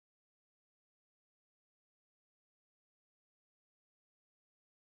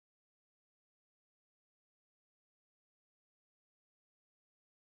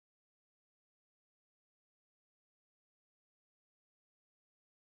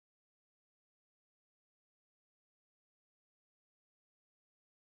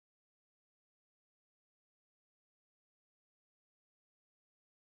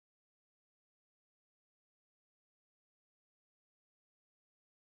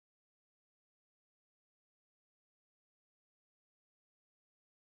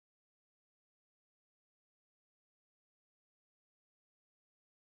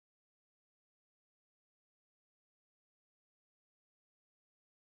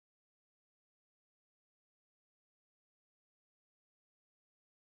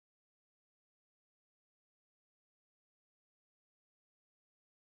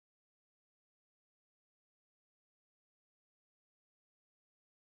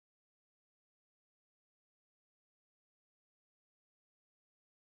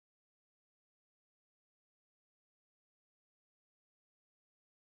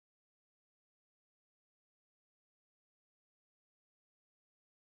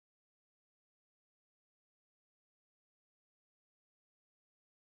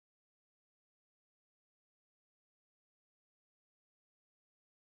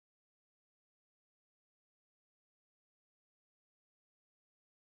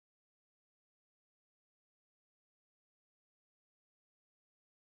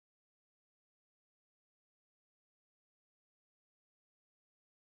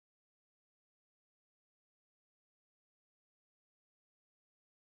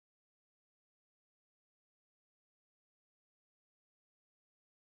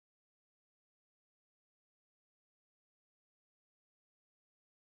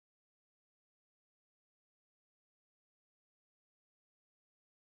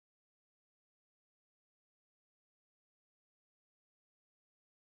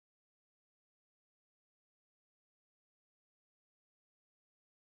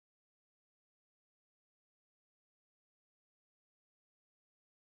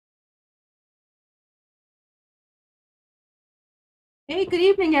Hey, good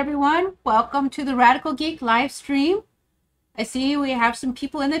evening, everyone. Welcome to the Radical Geek live stream. I see we have some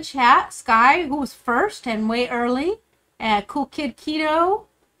people in the chat. Sky, who was first and way early. Cool Kid Keto.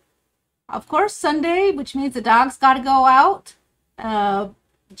 Of course, Sunday, which means the dog's got to go out.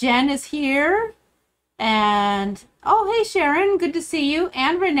 Jen is here. And, oh, hey, Sharon. Good to see you.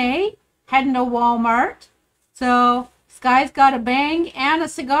 And Renee, heading to Walmart. So, Sky's got a bang and a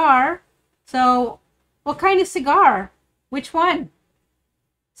cigar. So, what kind of cigar? Which one?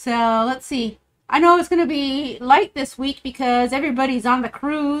 So let's see. I know it's going to be light this week because everybody's on the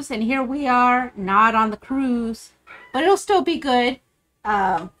cruise, and here we are not on the cruise, but it'll still be good.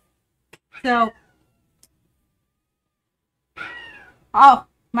 So, oh,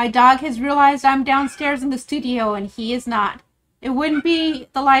 my dog has realized I'm downstairs in the studio, and he is not. It wouldn't be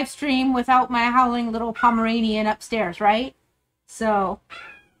the live stream without my howling little Pomeranian upstairs, right? So,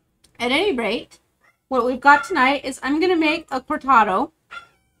 at any rate, what we've got tonight is I'm going to make a cortado.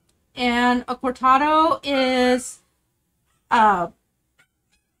 And a cortado is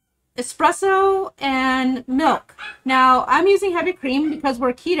espresso and milk. Now, I'm using heavy cream because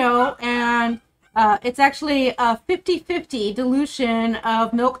we're keto, and it's actually a 50-50 dilution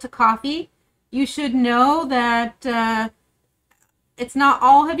of milk to coffee. You should know that it's not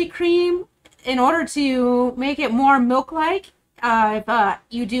all heavy cream. In order to make it more milk-like,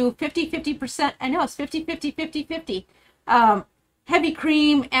 you do 50-50%. I know it's 50-50, 50-50. Heavy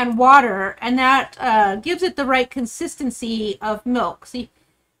cream and water, and that gives it the right consistency of milk. See,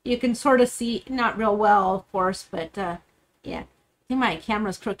 you can sort of see, not real well, of course, but yeah, I think my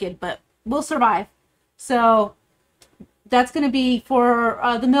camera's crooked, but we'll survive. So that's going to be for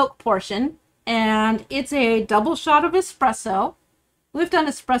the milk portion, and it's a double shot of espresso. We've done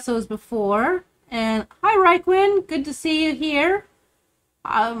espressos before. And hi, Ryquin, good to see you here.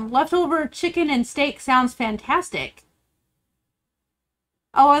 Leftover chicken and steak sounds fantastic.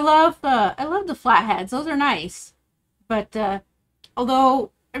 Oh, I love the flatheads. Those are nice. But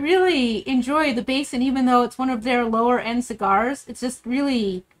although I really enjoy the Basin, even though it's one of their lower end cigars, it just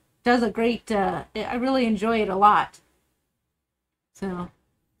really does a great. I really enjoy it a lot. So,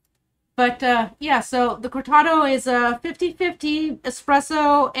 but yeah. So the cortado is a 50-50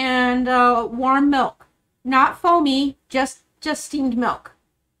 espresso and warm milk, not foamy, just steamed milk.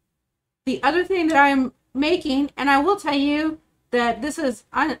 The other thing that I'm making, and I will tell you that this is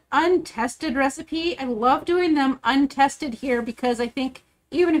an untested recipe. I love doing them untested here because I think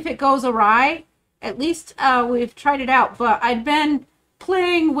even if it goes awry, at least we've tried it out. But I'd been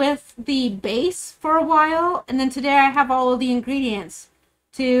playing with the base for a while, and then today I have all of the ingredients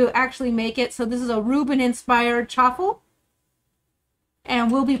to actually make it. So this is a Reuben-inspired chaffle,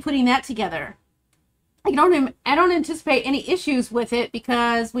 and we'll be putting that together. I don't anticipate any issues with it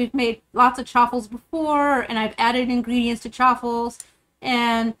because we've made lots of chaffles before, and I've added ingredients to chaffles,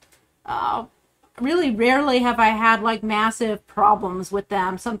 and really rarely have I had like massive problems with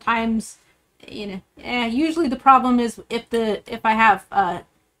them. Sometimes, you know, usually the problem is if I have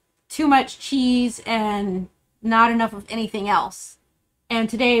too much cheese and not enough of anything else. And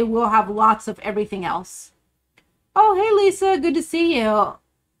today we'll have lots of everything else. Oh, hey Lisa, good to see you.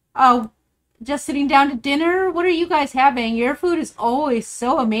 Oh, just sitting down to dinner? What are you guys having? Your food is always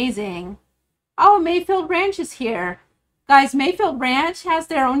so amazing. Oh, Mayfield Ranch is here. Guys, Mayfield Ranch has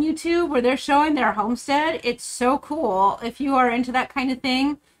their own YouTube where they're showing their homestead. It's so cool. If you are into that kind of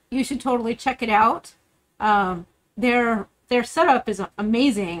thing, you should totally check it out. Their setup is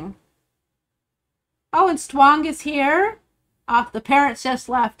amazing. Oh, and Stwong is here. The parents just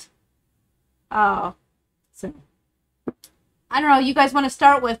left. Oh, so I don't know, you guys want to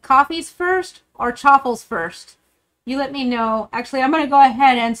start with coffees first or chaffles first? You let me know. Actually, I'm going to go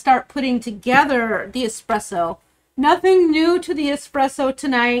ahead and start putting together the espresso. Nothing new to the espresso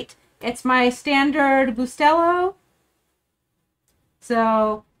tonight. It's my standard Bustelo.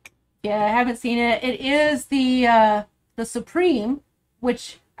 So, yeah, I haven't seen it. It is the Supreme,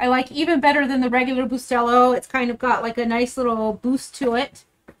 which I like even better than the regular Bustelo. It's kind of got like a nice little boost to it.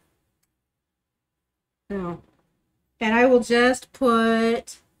 So, and I will just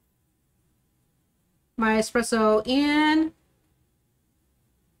put my espresso in.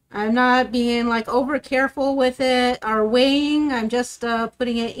 I'm not being like over careful with it or weighing. I'm just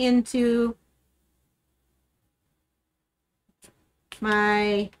putting it into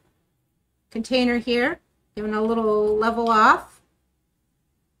my container here, giving a little level off.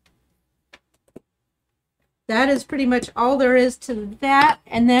 That is pretty much all there is to that.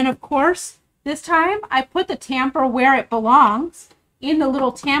 And then, of course, this time I put the tamper where it belongs, in the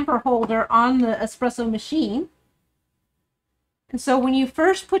little tamper holder on the espresso machine. And so when you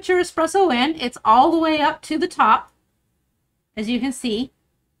first put your espresso in, it's all the way up to the top. as you can see,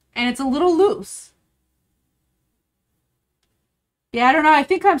 and it's a little loose. Yeah, I don't know. I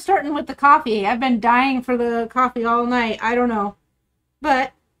think I'm starting with the coffee. I've been dying for the coffee all night. I don't know.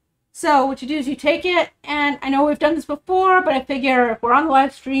 But, so what you do is you take it, and I know we've done this before, but I figure if we're on the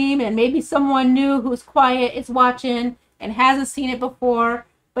live stream and maybe someone new who's quiet is watching and hasn't seen it before,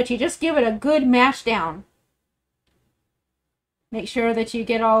 but you just give it a good mash down. Make sure that you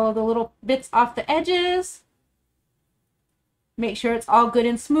get all of the little bits off the edges. Make sure it's all good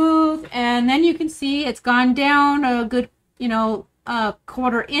and smooth, and then you can see it's gone down a good, you know, a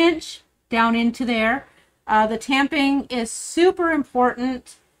 1/4 inch down into there. The tamping is super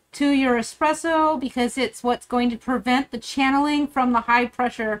important to your espresso because it's what's going to prevent the channeling from the high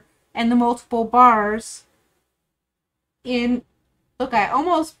pressure and the multiple bars in. Look, I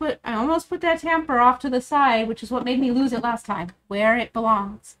almost put that tamper off to the side, which is what made me lose it last time, where it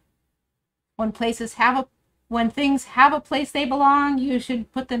belongs. When things have a place they belong, you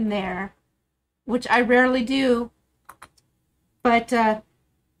should put them there, which I rarely do. But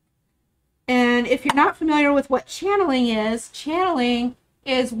and if you're not familiar with what channeling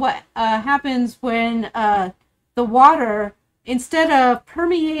is what happens when the water, instead of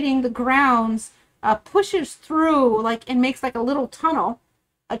permeating the grounds, pushes through and makes like a little tunnel,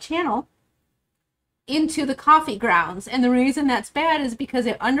 a channel, into the coffee grounds. And the reason that's bad is because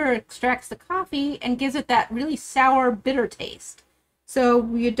it under extracts the coffee and gives it that really sour, bitter taste. So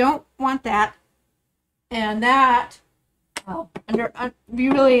you don't want that. And that,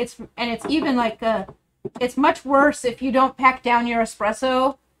 it's even like it's much worse if you don't pack down your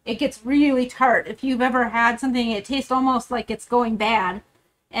espresso. It gets really tart. If you've ever had something, it tastes almost like it's going bad.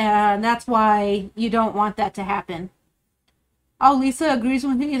 And that's why you don't want that to happen. Oh, Lisa agrees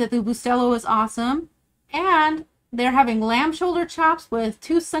with me that the Bustelo is awesome. And they're having lamb shoulder chops with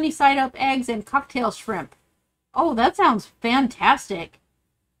 2 sunny side up eggs and cocktail shrimp. Oh, that sounds fantastic.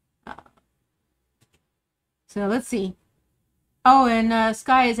 So let's see. Oh, and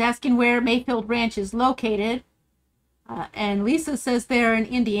Sky is asking where Mayfield Ranch is located. And Lisa says they're in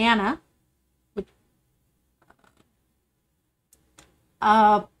Indiana.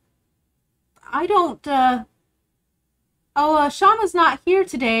 I don't, Shauna's not here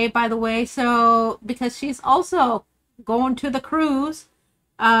today, by the way, so, because she's also going to the cruise.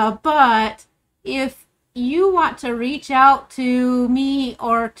 But if you want to reach out to me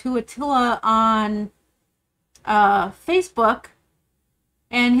or to Attila on Facebook,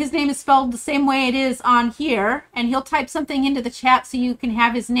 and his name is spelled the same way it is on here, and he'll type something into the chat so you can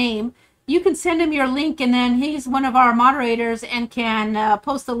have his name. You can send him your link, and then he's one of our moderators and can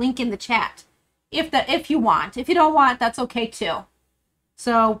post the link in the chat if you want. If you don't want, that's okay too.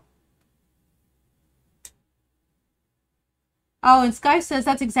 So, oh, and Sky says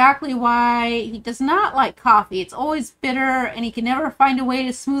that's exactly why he does not like coffee. It's always bitter, and he can never find a way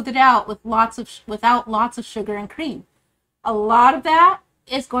to smooth it out without lots of sugar and cream. A lot of that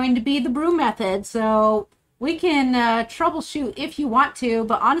is going to be the brew method. So we can troubleshoot if you want to,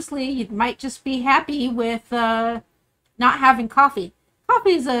 but honestly, you might just be happy with not having coffee.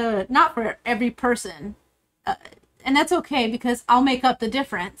 Coffee is not for every person, and that's okay because I'll make up the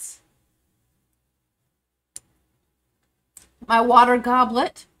difference. My water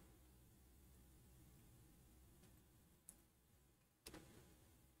goblet.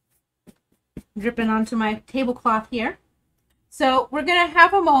 Dripping onto my tablecloth here. So we're going to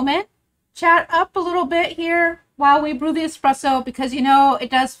have a moment, chat up a little bit here while we brew the espresso because, you know, it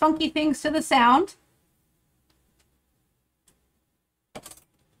does funky things to the sound.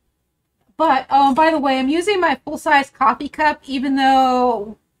 But, oh, by the way, I'm using my full-size coffee cup, even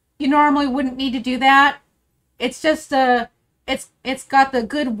though you normally wouldn't need to do that. It's just, it's got the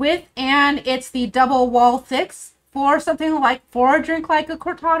good width and it's the double wall thick. For something like, for a drink like a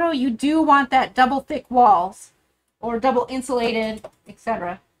Cortado, you do want that double thick walls or double insulated,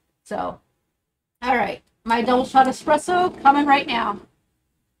 etc. So, all right, my double shot espresso coming right now.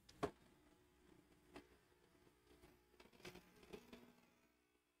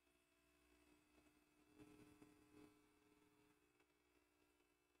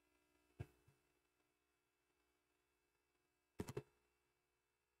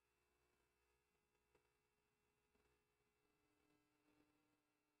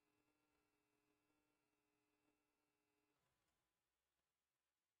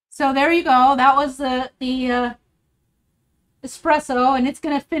 So there you go. That was the espresso, and it's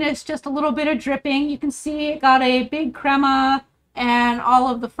going to finish just a little bit of dripping. You can see it got a big crema and all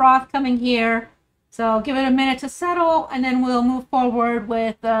of the froth coming here. So give it a minute to settle, and then we'll move forward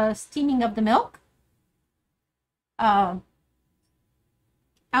with steaming of the milk. I'm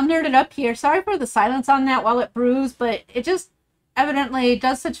nerded up here. Sorry for the silence on that while it brews, but it just, evidently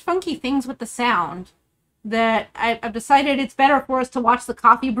does such funky things with the sound that I've decided it's better for us to watch the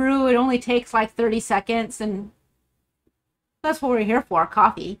coffee brew. It only takes like 30 seconds, and that's what we're here for,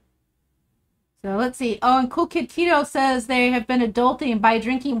 coffee. So let's see. Oh, and Cool Kid Keto says they have been adulting by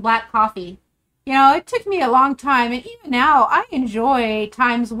drinking black coffee. You know, it took me a long time, and even now, I enjoy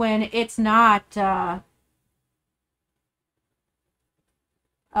times when it's not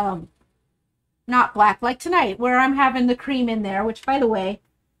black, like tonight, where I'm having the cream in there, which, by the way,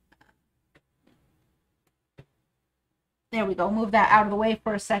 there we go, move that out of the way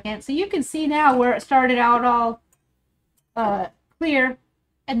for a second. So you can see now where it started out all clear,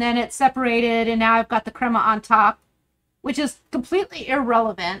 and then it separated, and now I've got the crema on top, which is completely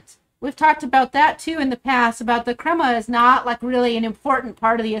irrelevant. We've talked about that too in the past, about the crema is not like really an important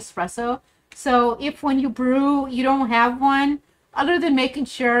part of the espresso. So if when you brew, you don't have one, other than making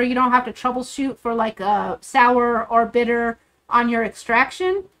sure you don't have to troubleshoot for like a sour or bitter on your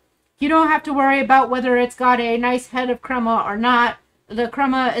extraction, you don't have to worry about whether it's got a nice head of crema or not. The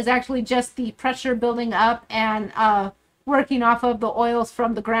crema is actually just the pressure building up and working off of the oils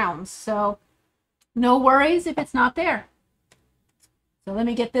from the grounds. So no worries if it's not there. So let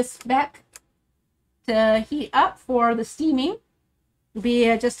me get this back to heat up for the steaming. It'll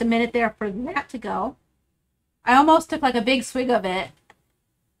be just a minute there for that to go. I almost took like a big swig of it.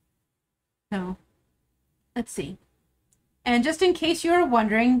 So let's see. And just in case you're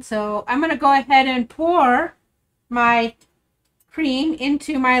wondering, so I'm going to go ahead and pour my cream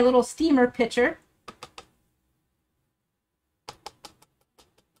into my little steamer pitcher.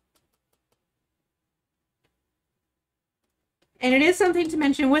 And it is something to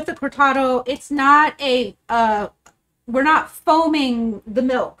mention with the Cortado, it's not a, we're not foaming the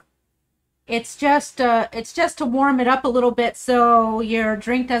milk. It's just to warm it up a little bit so your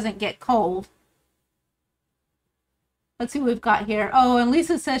drink doesn't get cold. Let's see what we've got here. Oh, and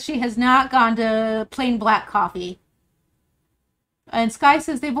Lisa says she has not gone to plain black coffee. And Sky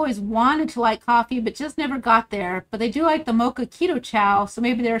says they've always wanted to like coffee, but just never got there. But they do like the mocha keto chow, so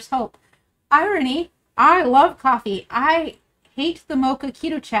maybe there's hope. Irony, I love coffee. I hate the mocha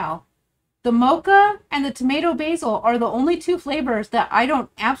keto chow. The mocha and the tomato basil are the only two flavors that I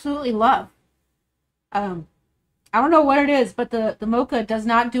don't absolutely love. I don't know what it is, but the mocha does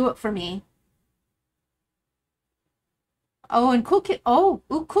not do it for me. Oh, and Cool Kid,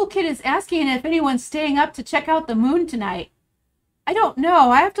 Cool Kid is asking if anyone's staying up to check out the moon tonight. I don't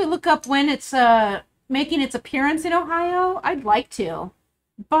know. I have to look up when it's making its appearance in Ohio. I'd like to.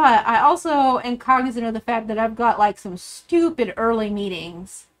 But I also am cognizant of the fact that I've got like some stupid early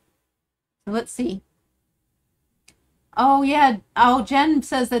meetings. So let's see. Oh yeah. Oh, Jen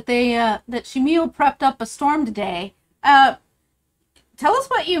says that they that she meal prepped up a storm today. Tell us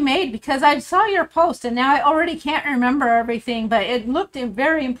what you made, because I saw your post and now I already can't remember everything, but it looked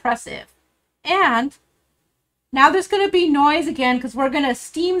very impressive. And now there's going to be noise again because we're going to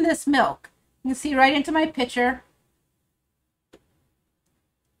steam this milk. You can see right into my pitcher.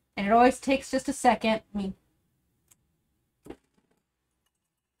 And it always takes just a second.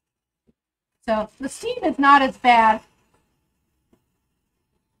 So the steam is not as bad.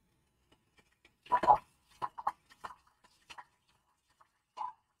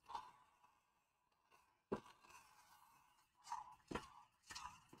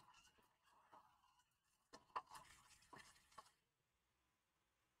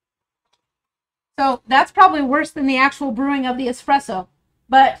 So that's probably worse than the actual brewing of the espresso.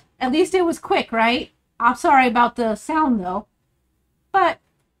 But at least it was quick, right? I'm sorry about the sound, though. But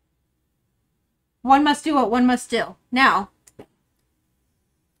one must do what one must do. Now,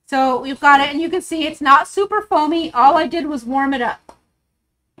 so we've got it, and you can see it's not super foamy. All I did was warm it up.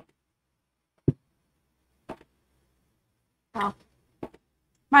 Oh.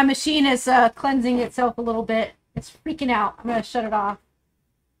 My machine is cleansing itself a little bit. It's freaking out. I'm going to shut it off.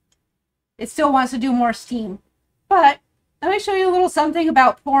 It still wants to do more steam. But let me show you a little something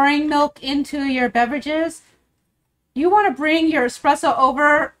about pouring milk into your beverages. You want to bring your espresso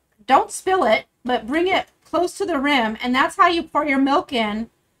over. Don't spill it, but bring it close to the rim. And that's how you pour your milk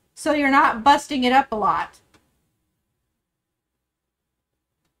in, so you're not busting it up a lot.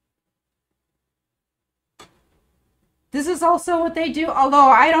 This is also what they do, although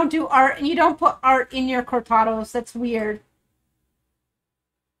I don't do art, and you don't put art in your cortados. That's weird.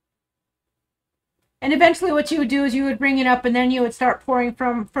 And eventually what you would do is you would bring it up and then you would start pouring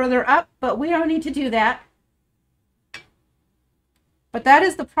from further up, but we don't need to do that. But that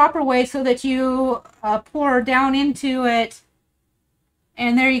is the proper way, so that you pour down into it.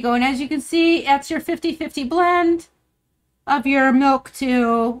 And there you go. And as you can see, that's your 50-50 blend of your milk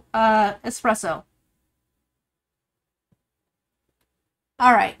to espresso.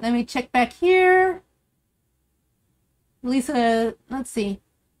 All right, let me check back here. Lisa, let's see.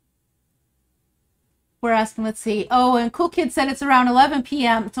 We're asking, let's see. Oh, and Cool Kid said it's around 11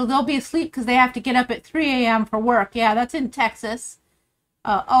 p.m. So they'll be asleep because they have to get up at 3 a.m. for work. Yeah, that's in Texas.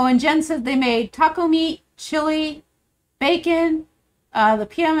 Oh, and Jen said they made taco meat, chili, bacon, the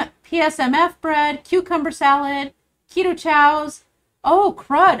PSMF bread, cucumber salad, keto chows. Oh,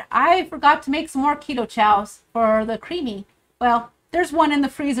 crud. I forgot to make some more keto chows for the creamy. Well, there's one in the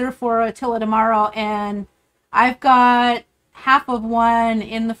freezer for Attila tomorrow, and I've got half of one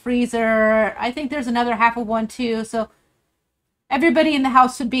in the freezer. I think there's another half of one too. So everybody in the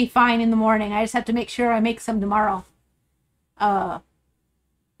house should be fine in the morning. I just have to make sure I make some tomorrow.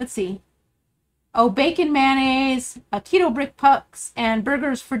 Let's see. Oh, bacon, mayonnaise, keto brick pucks, and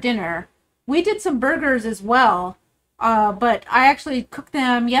burgers for dinner. We did some burgers as well, but I actually cooked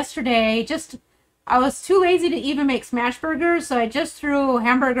them yesterday. I was too lazy to even make smash burgers, so I just threw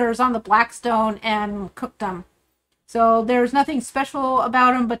hamburgers on the Blackstone and cooked them. So there's nothing special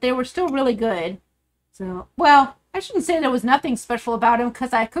about them, but they were still really good. So, well, I shouldn't say there was nothing special about them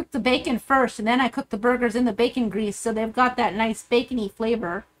because I cooked the bacon first and then I cooked the burgers in the bacon grease, so they've got that nice bacony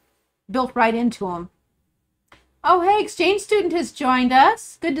flavor built right into them. Oh, hey, exchange student has joined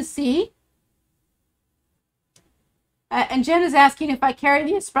us. Good to see. And Jen is asking if I carry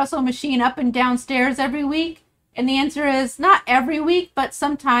the espresso machine up and downstairs every week. And the answer is not every week, but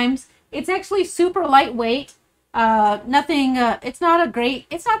sometimes. It's actually super lightweight. It's not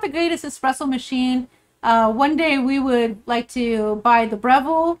the greatest espresso machine. One day we would like to buy the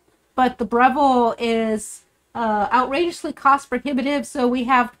Breville, but the Breville is outrageously cost prohibitive. So we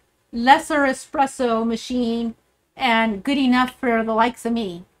have lesser espresso machine and good enough for the likes of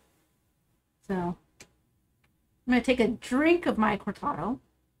me. So I'm going to take a drink of my Cortado.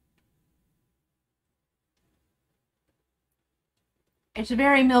 It's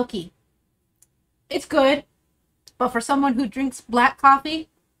very milky. It's good, but for someone who drinks black coffee,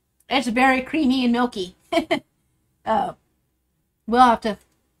 it's very creamy and milky. We'll have to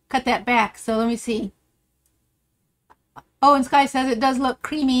cut that back. So let me see. Oh, and Sky says it does look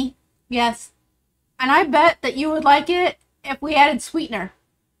creamy. Yes. And I bet that you would like it if we added sweetener.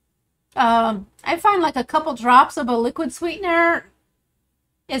 I find like a couple drops of a liquid sweetener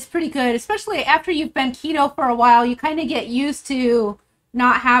is pretty good, especially after you've been keto for a while. You kind of get used to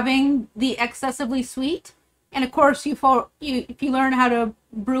not having the excessively sweet. And of course, if you learn how to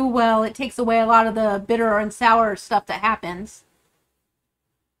brew well, it takes away a lot of the bitter and sour stuff that happens.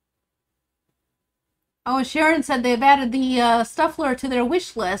 Oh, Sharon said they've added the Stuffler to their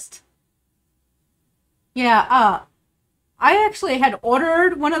wish list. Yeah, I actually had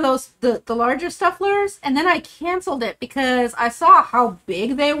ordered one of those, the larger Stufflers, and then I canceled it because I saw how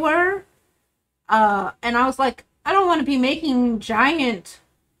big they were. And I was like, I don't want to be making giant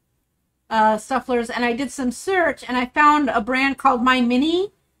Stufflers. And I did some search, and I found a brand called My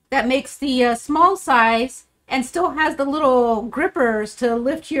Mini that makes the small size and still has the little grippers to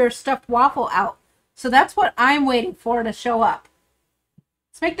lift your stuffed waffle out. So that's what I'm waiting for to show up.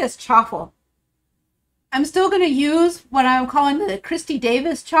 Let's make this chaffle. I'm still going to use what I'm calling the Christy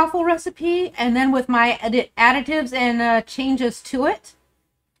Davis chaffle recipe, and then with my additives and changes to it.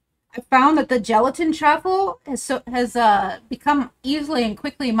 I found that the gelatin chaffle has become easily and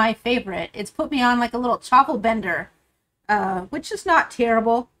quickly my favorite. It's put me on like a little chaffle bender, which is not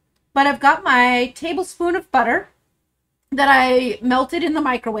terrible. But I've got my tablespoon of butter that I melted in the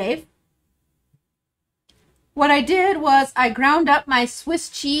microwave. What I did was I ground up my Swiss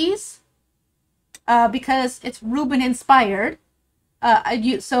cheese because it's Reuben inspired.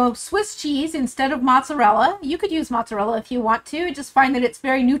 So Swiss cheese instead of mozzarella. You could use mozzarella if you want to. I just find that it's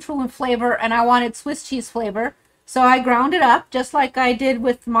very neutral in flavor, and I wanted Swiss cheese flavor. So I ground it up just like I did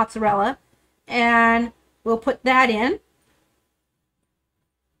with mozzarella. And we'll put that in.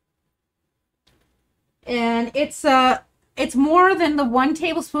 And it's more than the 1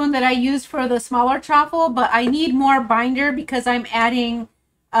 tablespoon that I used for the smaller chaffle, but I need more binder because I'm adding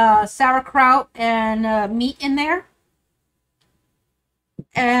sauerkraut and meat in there.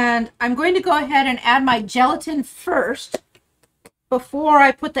 And I'm going to go ahead and add my gelatin first before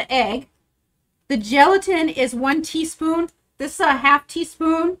I put the egg. The gelatin is 1 teaspoon. This is a half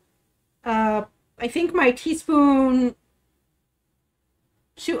teaspoon. I think my teaspoon,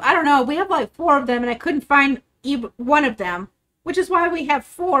 shoot, I don't know. We have like 4 of them and I couldn't find even one of them, which is why we have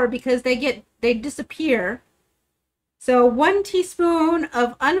 4, because they disappear. So 1 teaspoon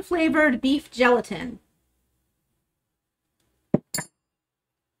of unflavored beef gelatin.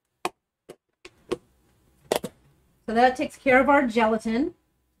 So that takes care of our gelatin.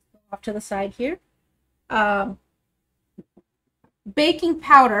 Off to the side here. baking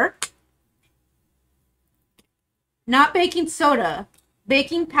powder, not baking soda,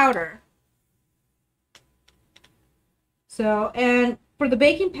 baking powder. So, and for the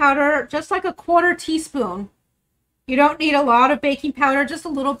baking powder, just like a 1/4 teaspoon. You don't need a lot of baking powder, just a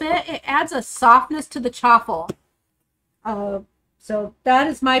little bit. It adds a softness to the chaffle. So that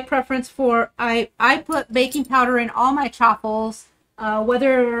is my preference for, I put baking powder in all my chaffles,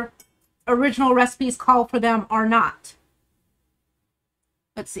 whether original recipes call for them or not.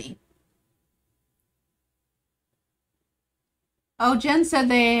 Let's see. Oh, Jen said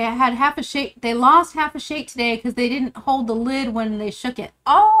they had half a shake. They lost half a shake today because they didn't hold the lid when they shook it.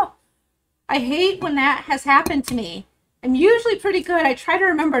 Oh, I hate when that has happened to me. I'm usually pretty good. I try to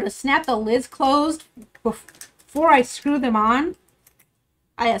remember to snap the lids closed before I screw them on.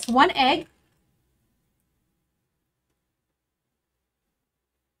 Yes, 1 egg.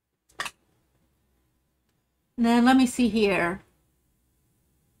 And then let me see here.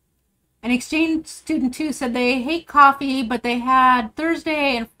 An exchange student too said they hate coffee, but they had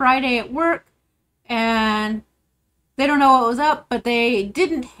Thursday and Friday at work, and they don't know what was up, but they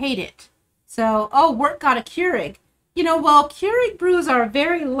didn't hate it. So, oh, work got a Keurig. You know, well, Keurig brews are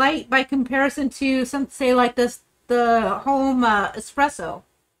very light by comparison to some, say, like this, the home espresso.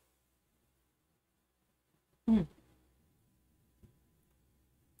 And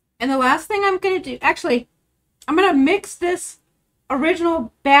the last thing I'm going to do, actually, I'm going to mix this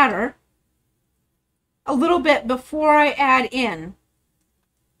original batter a little bit before I add in.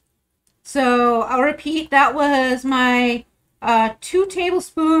 So I'll repeat, that was my 2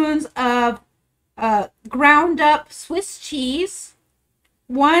 tablespoons of ground up Swiss cheese,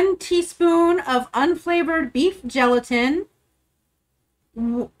 1 teaspoon of unflavored beef gelatin,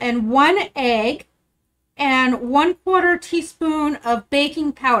 and 1 egg, and 1/4 teaspoon of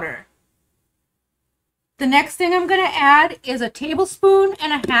baking powder. The next thing I'm going to add is 1.5 tablespoons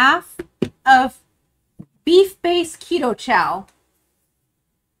of beef-based keto chow.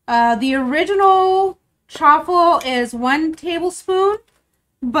 The original chaffle is 1 tablespoon,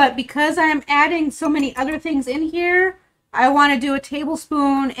 but because I'm adding so many other things in here, I want to do 1.5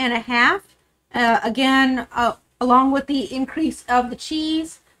 tablespoons. Again, along with the increase of the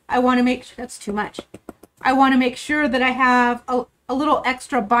cheese, I want to make sure that's too much. I want to make sure that I have a little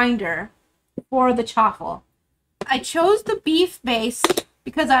extra binder for the chaffle. I chose the beef base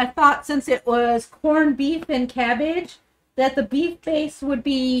because I thought, since it was corned beef and cabbage, that the beef base would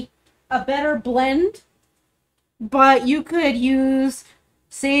be a better blend. But you could use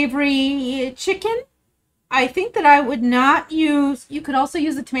savory chicken. I think that I would not use, you could also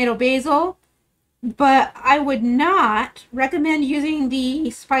use the tomato basil, but I would not recommend using the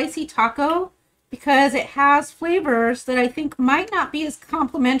spicy taco because it has flavors that I think might not be as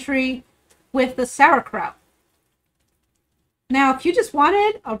complementary with the sauerkraut. Now, if you just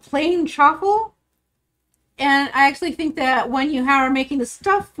wanted a plain chaffle, and I actually think that when you are making the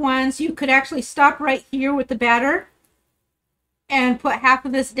stuffed ones, you could actually stop right here with the batter and put half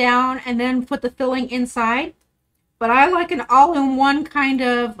of this down and then put the filling inside. But I like an all-in-one kind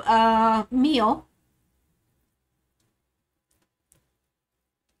of meal.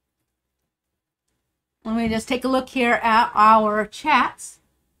 Let me just take a look here at our chats.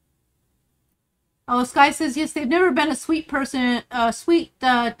 Oh, Sky says, yes, they've never been a sweet person,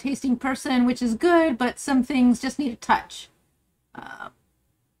 tasting person, which is good, but some things just need a touch.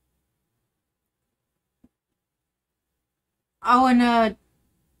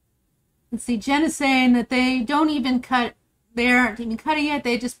 Let's see, Jen is saying that they don't even cut, they aren't even cutting it.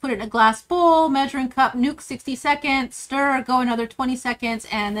 They just put it in a glass bowl, measuring cup, nuke 60 seconds, stir, go another 20 seconds,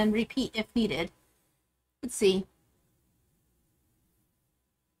 and then repeat if needed. Let's see.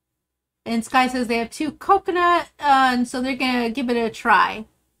 And Sky says they have 2 coconut, and so they're going to give it a try.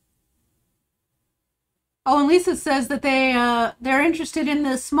 Oh, and Lisa says that they're interested in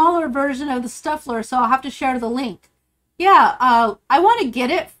the smaller version of the Stuffler, so I'll have to share the link. Yeah, I want to get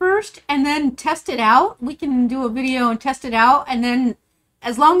it first and then test it out. We can do a video and test it out, and then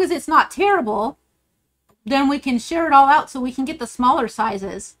as long as it's not terrible, then we can share it all out so we can get the smaller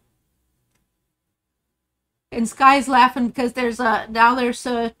sizes. And Sky's laughing because now there's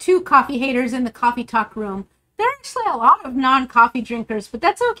 2 coffee haters in the coffee talk room. There are actually a lot of non-coffee drinkers, but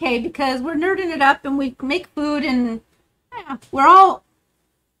that's okay because we're nerding it up and we make food and yeah,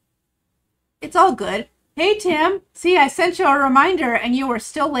 it's all good. Hey, Tim. See, I sent you a reminder and you were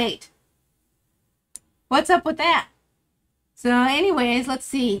still late. What's up with that? So anyways, let's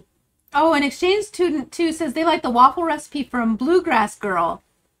see. Oh, an exchange student too says they like the waffle recipe from Bluegrass Girl.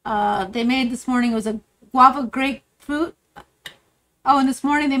 They made this morning, it was a guava grapefruit. Oh, and this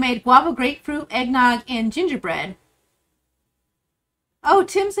morning they made guava grapefruit, eggnog, and gingerbread. Oh,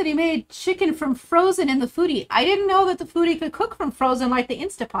 Tim said he made chicken from frozen in the foodie. I didn't know that the foodie could cook from frozen like the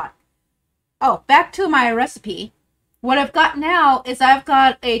Instapot. Oh, back to my recipe. What I've got now is I've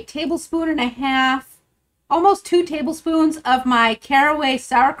got a tablespoon and a half, almost 2 tablespoons of my caraway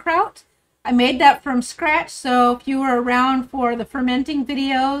sauerkraut. I made that from scratch, so if you were around for the fermenting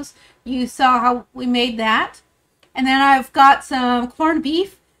videos, you saw how we made that. And then I've got some corned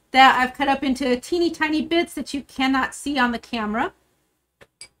beef that I've cut up into teeny tiny bits that you cannot see on the camera.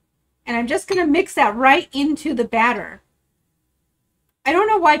 And I'm just going to mix that right into the batter. I don't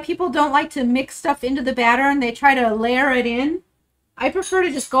know why people don't like to mix stuff into the batter and they try to layer it in. I prefer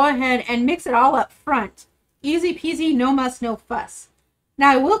to just go ahead and mix it all up front. Easy peasy, no muss, no fuss.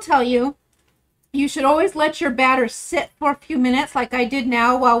 Now I will tell you, you should always let your batter sit for a few minutes like I did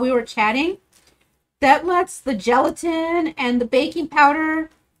now while we were chatting. That lets the gelatin and the baking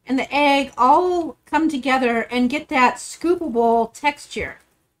powder and the egg all come together and get that scoopable texture.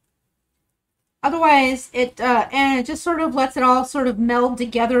 Otherwise, it just sort of lets it all sort of meld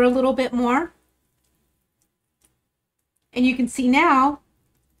together a little bit more. And you can see now,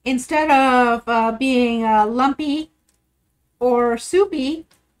 instead of being lumpy or soupy,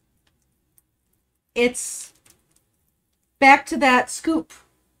 it's back to that scoop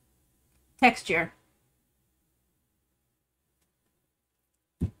texture.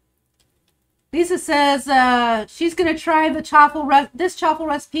 Lisa says she's going to try the this chaffle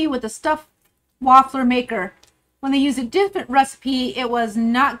recipe with the stuffed waffler maker. When they used a different recipe, it was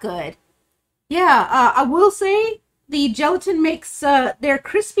not good. Yeah, I will say the gelatin makes they're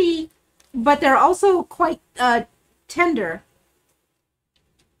crispy, but they're also quite tender.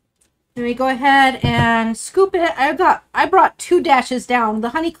 Let me go ahead and scoop it. I brought 2 dashes down, the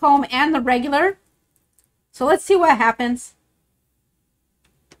honeycomb and the regular. So let's see what happens.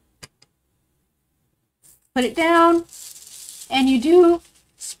 Put it down, and you do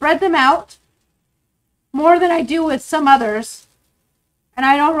spread them out more than I do with some others. And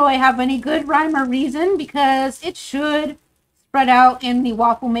I don't really have any good rhyme or reason because it should spread out in the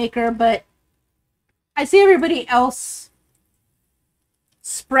waffle maker, but I see everybody else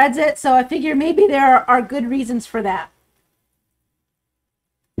spreads it, so I figure maybe there are good reasons for that.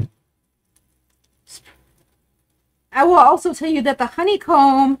 I will also tell you that the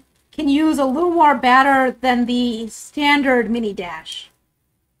honeycomb can use a little more batter than the standard mini dash.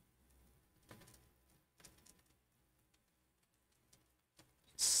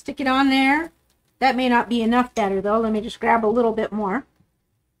 Stick it on there. That may not be enough batter though. Let me just grab a little bit more.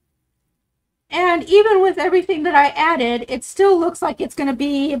 And even with everything that I added, it still looks like it's going to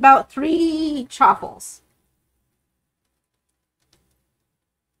be about 3 chaffles.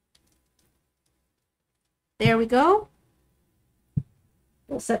 There we go.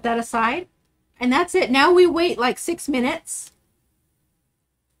 We'll set that aside. And that's it. Now we wait like 6 minutes.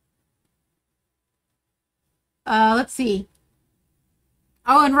 Let's see.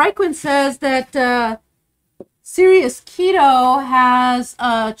 Oh, and Raikwen says that Serious Keto has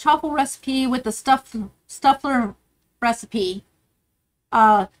a chaffle recipe with the Stuffler recipe.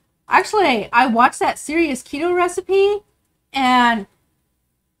 Actually, I watched that Serious Keto recipe and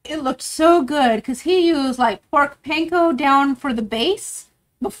it looked so good because he used like pork panko down for the base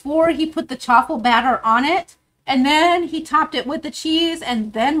before he put the chaffle batter on it, and then he topped it with the cheese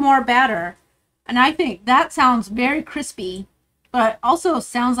and then more batter. And I think that sounds very crispy, but also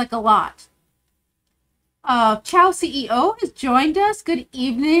sounds like a lot. Chow CEO has joined us. Good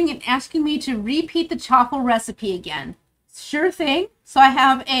evening, and asking me to repeat the chaffle recipe again. Sure thing. So I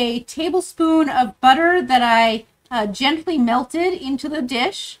have a tablespoon of butter that I gently melted into the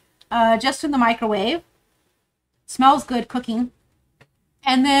dish, just in the microwave. Smells good cooking.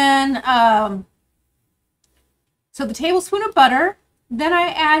 And then, so the tablespoon of butter. Then I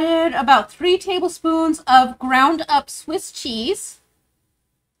added about 3 tablespoons of ground up Swiss cheese.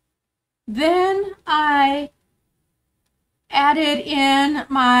 Then I added in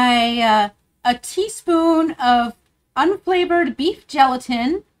my a teaspoon of unflavored beef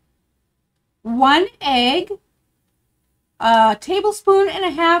gelatin, 1 egg, a tablespoon and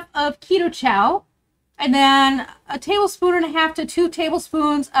a half of keto chow, and then a tablespoon and a half to 2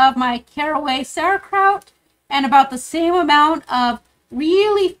 tablespoons of my caraway sauerkraut, and about the same amount of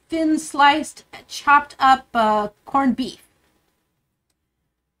really thin sliced chopped up corned beef.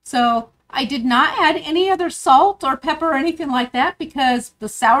 So I did not add any other salt or pepper or anything like that because the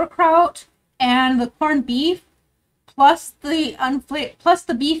sauerkraut and the corned beef plus the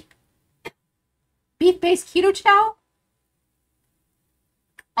beef-based keto chow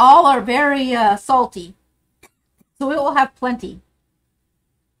all are very salty. So it will have plenty.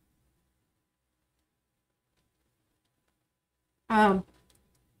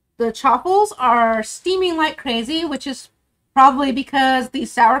 the chaffles are steaming like crazy, which is probably because the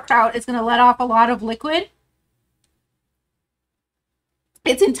sauerkraut is going to let off a lot of liquid.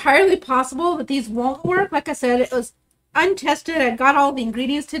 It's entirely possible that these won't work. Like I said, it was untested. I got all the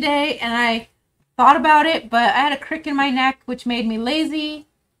ingredients today and I thought about it, but I had a crick in my neck, which made me lazy.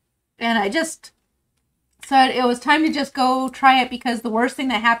 And I just said it was time to just go try it, because the worst thing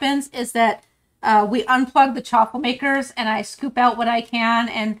that happens is that we unplug the chaffle makers and I scoop out what I can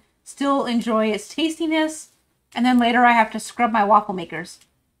and still enjoy its tastiness. And then later I have to scrub my waffle makers.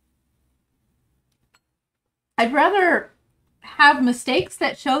 I'd rather have mistakes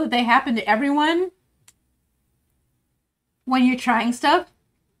that show that they happen to everyone when you're trying stuff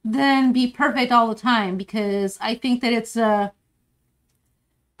than be perfect all the time, because I think that it's I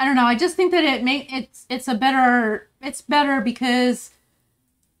don't know, I just think that it's better because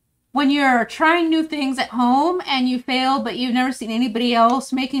when you're trying new things at home and you fail, but you've never seen anybody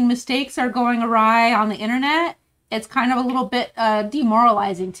else making mistakes or going awry on the internet, it's kind of a little bit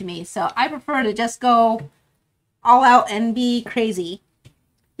demoralizing to me. So I prefer to just go all out and be crazy.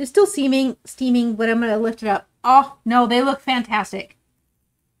 They're still steaming, but I'm going to lift it up. Oh, no, they look fantastic.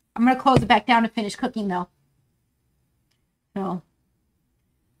 I'm going to close it back down to finish cooking, though. So,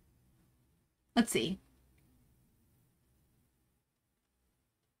 let's see.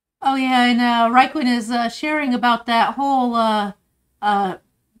 Oh, yeah, and Raikkonen is sharing about that whole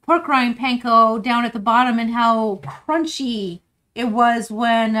pork rind panko down at the bottom and how crunchy it was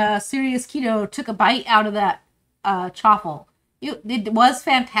when Serious Keto took a bite out of that chaffle. It was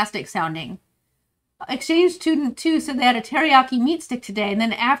fantastic sounding. Exchange student 2 said they had a teriyaki meat stick today, and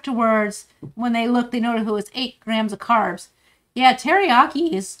then afterwards, when they looked, they noticed it was 8 grams of carbs. Yeah,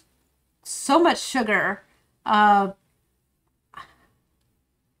 teriyaki is so much sugar. I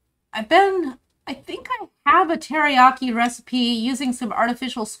think I have a teriyaki recipe using some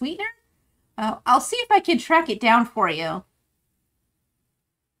artificial sweetener. I'll see if I can track it down for you.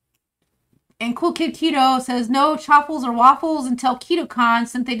 And Cool Kid Keto says, no chaffles or waffles until KetoCon,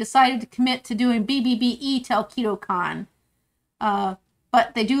 since they decided to commit to doing BBBE till KetoCon.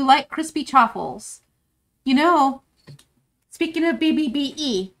 But they do like crispy chaffles. You know, speaking of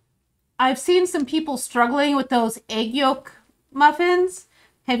BBBE, I've seen some people struggling with those egg yolk muffins.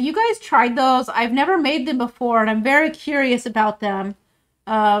 Have you guys tried those? I've never made them before, and I'm very curious about them.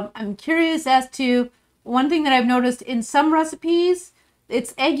 I'm curious as to one thing that I've noticed in some recipes,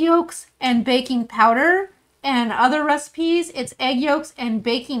 it's egg yolks and baking powder, and other recipes, it's egg yolks and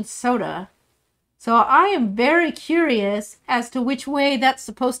baking soda. So I am very curious as to which way that's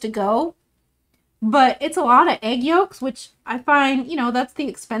supposed to go. But it's a lot of egg yolks, which I find, you know, that's the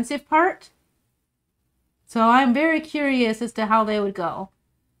expensive part. So I'm very curious as to how they would go.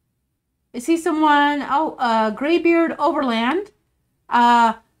 I see someone, Graybeard Overland.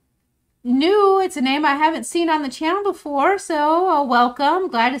 New, it's a name I haven't seen on the channel before, so welcome.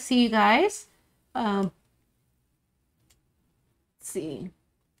 Glad to see you guys. Let's see.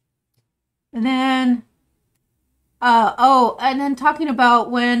 And then, and then talking about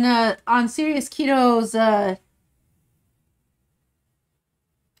when on Serious Keto's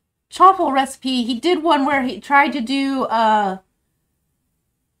chaffle recipe, he did one where he tried to do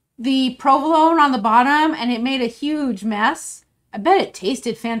the provolone on the bottom, and it made a huge mess. I bet it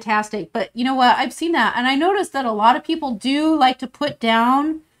tasted fantastic, but you know what? I've seen that, and I noticed that a lot of people do like to put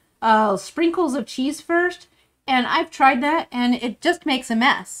down sprinkles of cheese first, and I've tried that, and it just makes a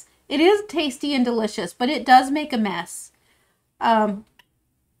mess. It is tasty and delicious, but it does make a mess.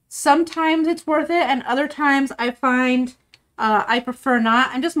 Sometimes it's worth it, and other times I find I prefer not.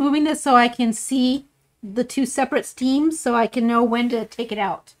 I'm just moving this so I can see the two separate steams so I can know when to take it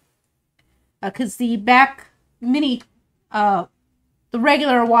out. Because the back mini... the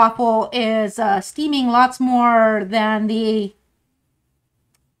regular waffle is steaming lots more than the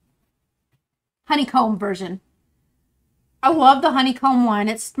honeycomb version. I love the honeycomb one.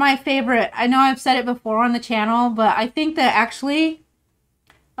 It's my favorite. I know I've said it before on the channel, but I think that actually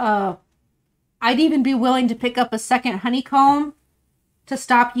I'd even be willing to pick up a second honeycomb to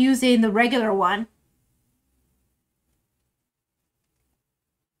stop using the regular one.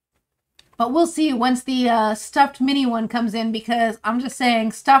 But we'll see once the stuffed mini one comes in, because I'm just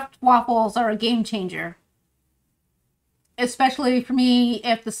saying stuffed waffles are a game changer. Especially for me,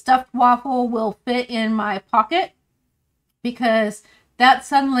 if the stuffed waffle will fit in my pocket, because that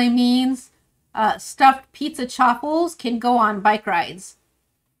suddenly means stuffed pizza chaffles can go on bike rides.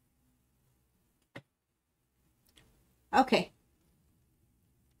 Okay.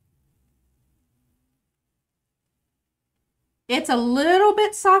 It's a little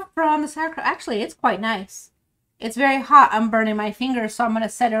bit softer on the sauerkraut. Actually, it's quite nice. It's very hot. I'm burning my fingers, so I'm going to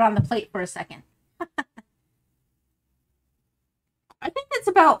set it on the plate for a second. I think it's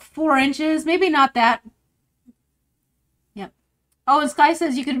about 4 inches, maybe not that. Yep. Oh, and Sky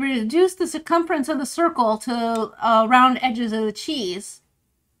says you could reduce the circumference of the circle to round edges of the cheese.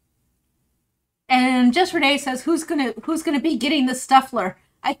 And Just Renee says, who's gonna be getting the Stuffler?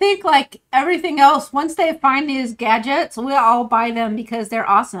 I think like everything else, once they find these gadgets, we'll all buy them because they're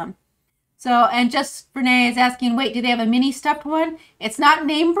awesome. So, and Just Renee is asking, wait, do they have a mini stuffed one? It's not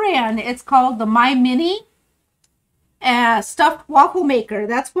name brand. It's called the My Mini stuffed waffle maker.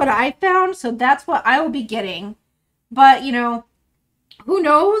 That's what I found, so that's what I will be getting. But you know, who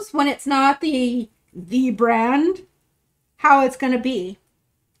knows when it's not the brand how it's gonna be.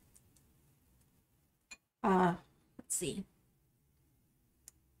 Let's see.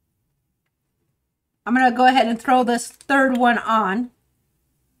 I'm gonna go ahead and throw this third one on.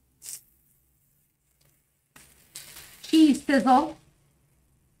 Cheese sizzle.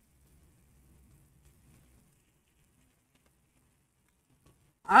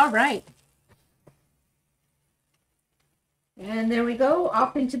 All right. And there we go,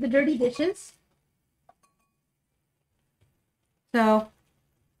 off into the dirty dishes. So,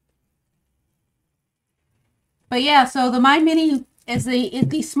 but yeah, so the My Mini is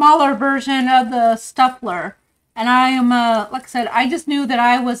the smaller version of the Stuffler. And I am, like I said, I just knew that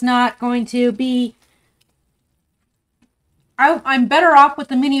I was not going to be, I'm better off with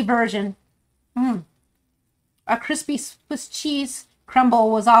the mini version. A crispy Swiss cheese crumble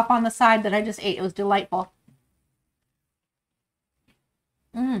was off on the side that I just ate. It was delightful.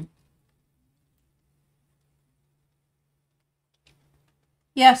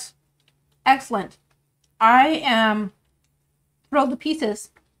 Yes, excellent. I am thrilled to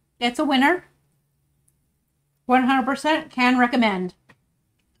pieces. It's a winner. 100% can recommend.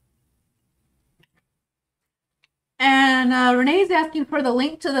 And Renee's asking for the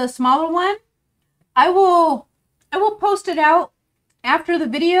link to the smaller one. I will post it out after the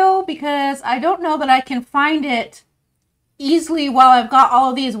video because I don't know that I can find it easily while I've got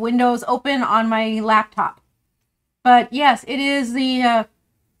all of these windows open on my laptop. But yes, it is the,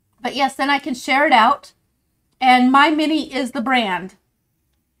 but yes, then I can share it out. And My Mini is the brand.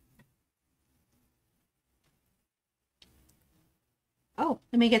 Oh,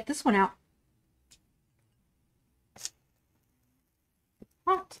 let me get this one out.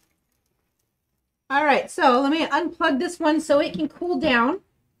 Hot. All right, so let me unplug this one so it can cool down.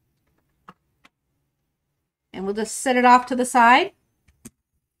 And we'll just set it off to the side.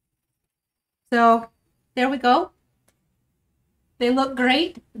 So there we go. They look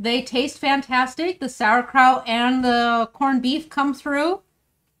great. They taste fantastic. The sauerkraut and the corned beef come through.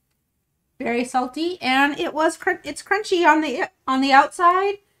 Very salty, and it's crunchy on the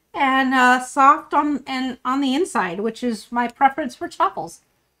outside and soft on the inside, which is my preference for chaffles.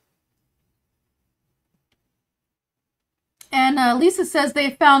 And Lisa says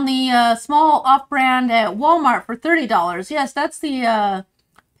they found the small off-brand at Walmart for $30. Yes, that's the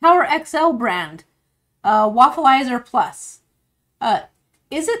Power XL brand, Waffleizer Plus.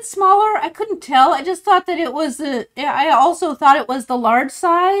 Is it smaller? I couldn't tell. I just thought that it was I also thought it was the large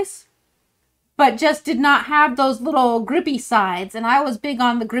size, but just did not have those little grippy sides, and I was big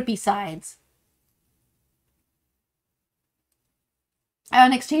on the grippy sides.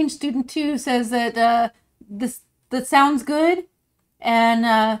 An exchange student too says that that sounds good,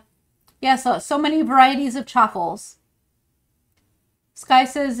 and yeah, so many varieties of chaffles. Sky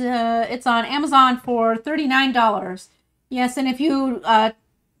says it's on Amazon for $39. Yes, and if you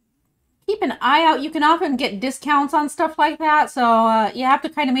keep an eye out, you can often get discounts on stuff like that. So you have to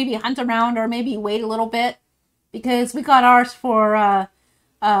kind of maybe hunt around or maybe wait a little bit, because we got ours for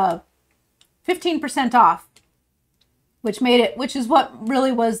 15% off, which is what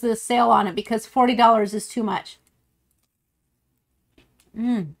really was the sale on it, because $40 is too much.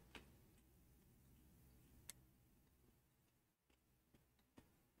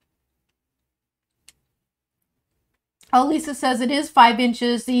 Oh, Lisa says it is 5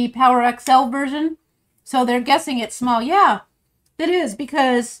 inches, the Power XL version. So they're guessing it's small. Yeah, it is,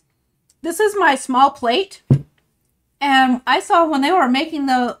 because this is my small plate. And I saw when they were making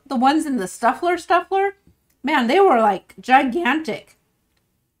the ones in the Stuffler, man, they were like gigantic.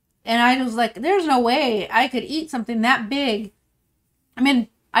 And I was like, there's no way I could eat something that big. I mean,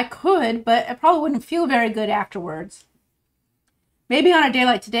 I could, but it probably wouldn't feel very good afterwards. Maybe on a day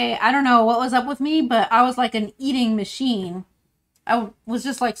like today, I don't know what was up with me, but I was like an eating machine. I was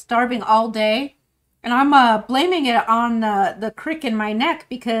just like starving all day. And I'm blaming it on the crick in my neck,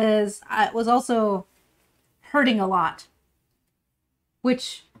 because it was also hurting a lot.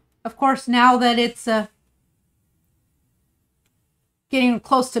 Which, of course, now that it's getting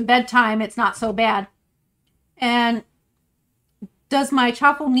close to bedtime, it's not so bad. And does my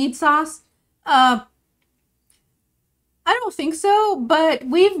chaffle need sauce? I don't think so, but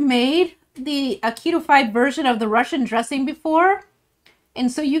we've made a ketofied version of the Russian dressing before.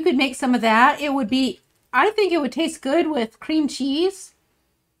 And so you could make some of that. It would be, I think it would taste good with cream cheese.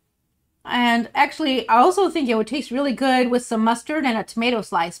 And actually, I also think it would taste really good with some mustard and a tomato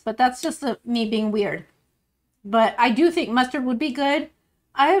slice, but that's just me being weird. But I do think mustard would be good.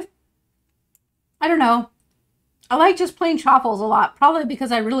 I don't know. I like just plain truffles a lot, probably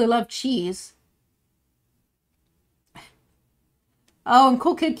because I really love cheese. Oh, and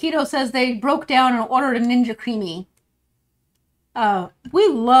Cool Kid Keto says they broke down and ordered a Ninja Creamy. We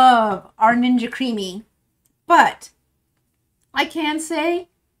love our Ninja Creamy, but I can say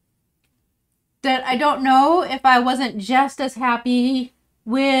that I don't know if I wasn't just as happy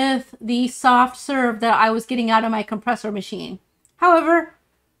with the soft serve that I was getting out of my compressor machine. However,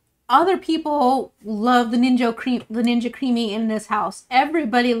 other people love the Ninja Creamy in this house.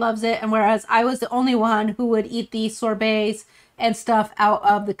 Everybody loves it, and whereas I was the only one who would eat the sorbets and stuff out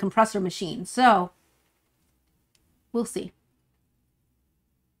of the compressor machine. So, we'll see.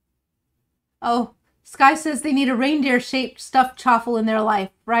 Oh, Sky says they need a reindeer-shaped stuffed chaffle in their life,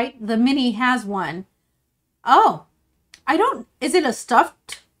 right? The mini has one. Oh, is it a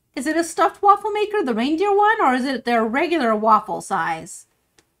stuffed waffle maker, the reindeer one, or is it their regular waffle size?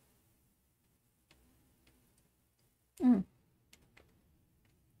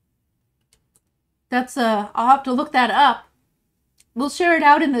 That's, I'll have to look that up. We'll share it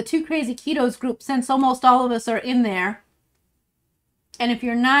out in the Two Crazy Ketos group since almost all of us are in there. And if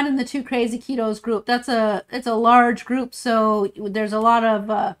you're not in the Two Crazy Ketos group, it's a large group, so there's a lot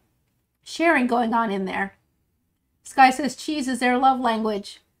of sharing going on in there. Sky says cheese is their love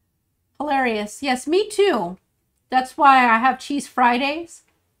language. Hilarious. Yes, me too. That's why I have cheese Fridays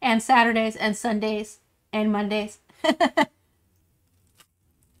and Saturdays and Sundays and Mondays.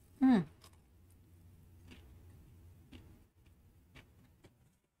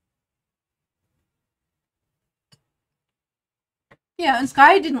 Yeah, and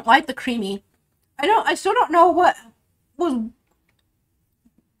Sky didn't like the creamy. I still don't know what was,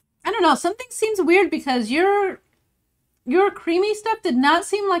 I don't know, something seems weird because your creamy stuff did not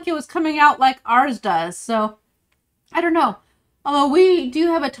seem like it was coming out like ours does. So, I don't know. Although we do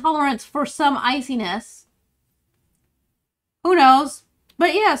have a tolerance for some iciness. Who knows?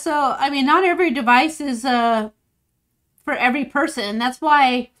 But yeah, so, I mean, not every device is for every person. That's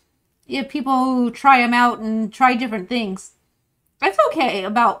why you have people who try them out and try different things. It's okay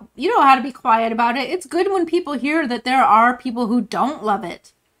you know how to be quiet about it. It's good when people hear that there are people who don't love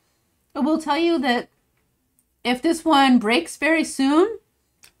it. I will tell you that if this one breaks very soon,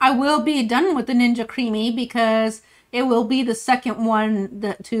 I will be done with the Ninja Creamy because it will be the second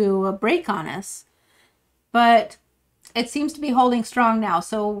one to break on us. But it seems to be holding strong now,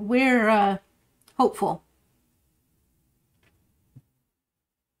 so we're hopeful.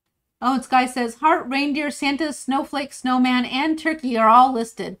 Oh, and Sky says, heart, reindeer, Santa, snowflake, snowman, and turkey are all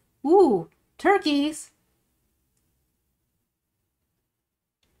listed. Ooh, turkeys.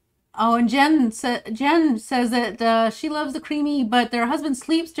 Oh, and Jen says that she loves the creamy, but their husband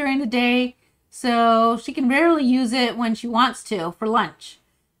sleeps during the day, so she can rarely use it when she wants to for lunch.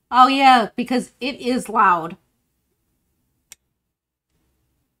 Oh, yeah, because it is loud.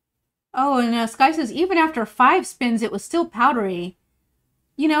 Oh, and Sky says, even after 5 spins, it was still powdery.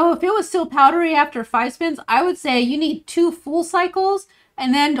 You know, if it was still powdery after 5 spins, I would say you need 2 full cycles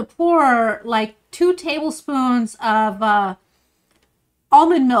and then to pour like 2 tablespoons of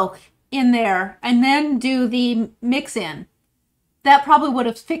almond milk in there and then do the mix in. That probably would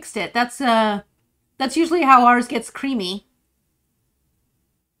have fixed it. That's usually how ours gets creamy.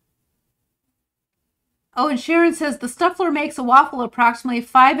 Oh, and Sharon says the Stuffler makes a waffle approximately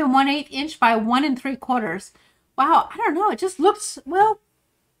 5 1/8 inch by 1 3/4. Wow, I don't know. It just looks, well,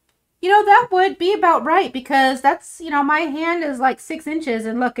 you know, that would be about right because that's, you know, my hand is like 6 inches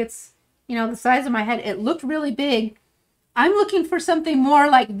and look, it's, you know, the size of my head. It looked really big. I'm looking for something more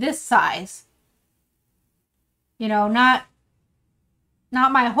like this size. You know, not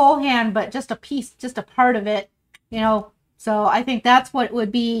my whole hand, but just a piece, just a part of it, you know. So I think that's what it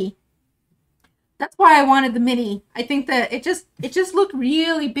would be. That's why I wanted the mini. I think that it just looked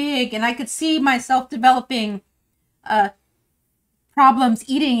really big and I could see myself developing problems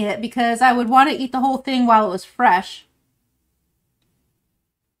eating it because I would want to eat the whole thing while it was fresh.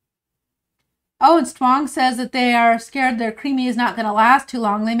 Oh, and Strong says that they are scared their creamy is not going to last too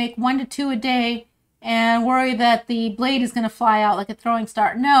long. They make 1 to 2 a day and worry that the blade is going to fly out like a throwing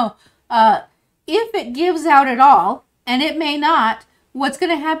star. No, if it gives out at all, and it may not, what's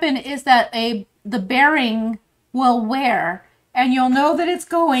going to happen is that the bearing will wear, and you'll know that it's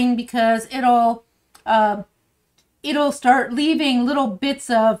going because it'll start leaving little bits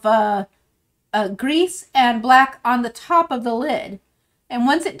of grease and black on the top of the lid. And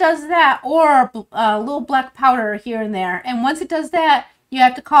once it does that, or a little black powder here and there, and once it does that, you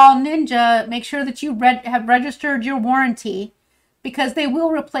have to call Ninja, make sure that you have registered your warranty, because they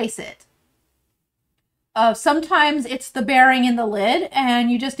will replace it. Sometimes it's the bearing in the lid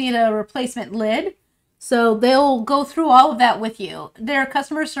and you just need a replacement lid. So they'll go through all of that with you. Their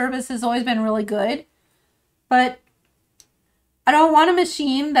customer service has always been really good. But I don't want a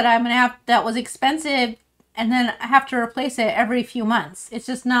machine that I'm going to have that was expensive and then I have to replace it every few months. It's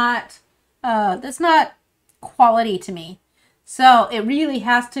just not, that's not quality to me. So it really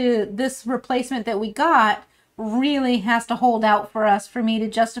has to, this replacement that we got really has to hold out for us for me to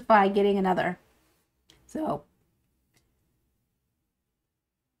justify getting another. So,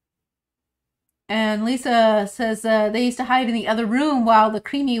 and Lisa says they used to hide in the other room while the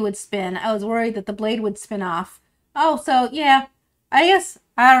creamy would spin. I was worried that the blade would spin off. Oh, so yeah, I guess,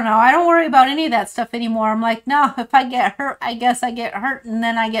 I don't know. I don't worry about any of that stuff anymore. I'm like, no, if I get hurt, I guess I get hurt and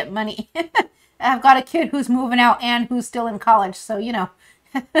then I get money. I've got a kid who's moving out and who's still in college. So, you know,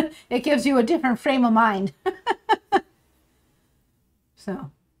 it gives you a different frame of mind.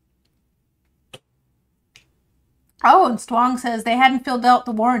 So. Oh, and Strong says they hadn't filled out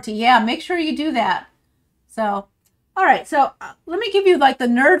the warranty. Yeah, make sure you do that. So, all right. So let me give you like the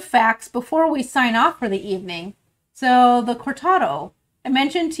nerd facts before we sign off for the evening. So the Cortado, I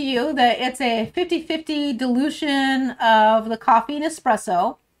mentioned to you that it's a 50-50 dilution of the coffee and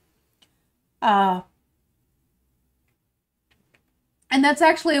espresso. And that's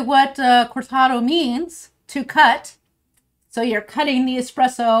actually what Cortado means, to cut. So you're cutting the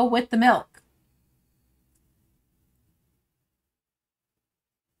espresso with the milk.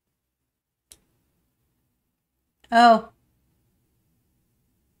 Oh.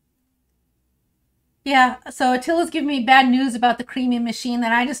 Yeah, so Attila's giving me bad news about the creamy machine,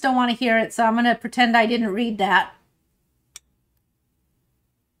 and I just don't want to hear it, so I'm going to pretend I didn't read that.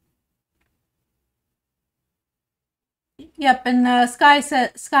 Yep, and Sky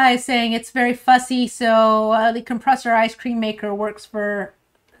is saying it's very fussy, so the compressor ice cream maker works for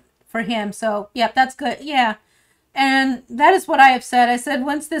him. So, yep, that's good. Yeah. And that is what I have said. I said,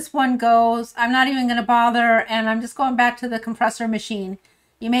 once this one goes, I'm not even going to bother, and I'm just going back to the compressor machine.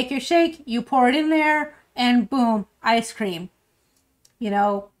 You make your shake, you pour it in there, and boom, ice cream. You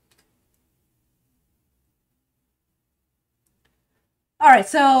know. All right,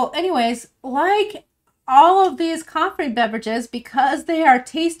 so anyways, like all of these coffee beverages, because they are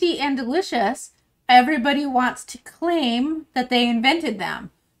tasty and delicious, everybody wants to claim that they invented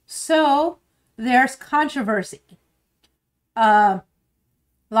them. So there's controversy. A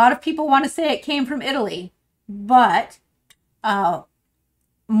lot of people want to say it came from Italy, but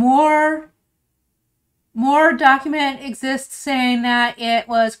more document exists saying that it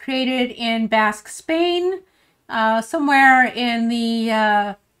was created in Basque Spain, somewhere in the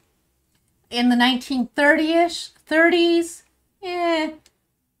 1930s.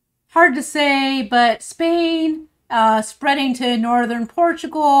 Hard to say, but Spain, spreading to northern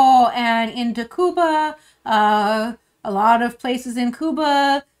Portugal and into Cuba. A lot of places in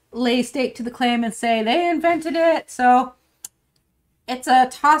Cuba lay stake to the claim and say they invented it. So it's a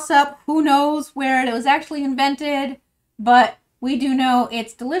toss-up. Who knows where it was actually invented, but we do know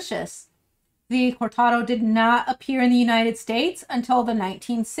it's delicious. The Cortado did not appear in the United States until the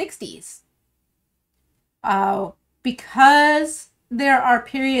 1960s. Because there are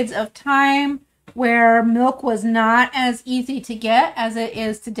periods of time where milk was not as easy to get as it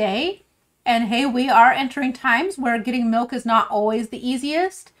is today. And hey, we are entering times where getting milk is not always the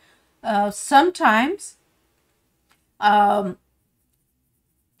easiest. Sometimes,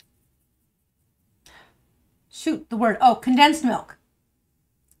 shoot, the word, oh, condensed milk.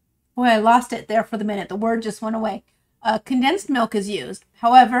 Boy, I lost it there for the minute. The word just went away. Condensed milk is used.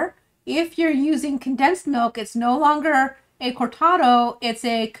 However, if you're using condensed milk, it's no longer a cortado, it's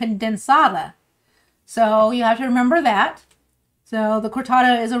a condensada. So you have to remember that. So the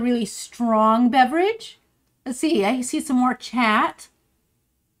cortado is a really strong beverage. Let's see, I see some more chat.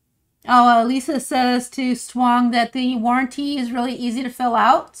 Oh, Lisa says to Swang that the warranty is really easy to fill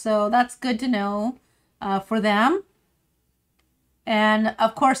out. So that's good to know for them. And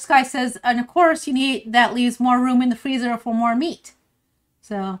of course, Sky says, and of course, you need, that leaves more room in the freezer for more meat.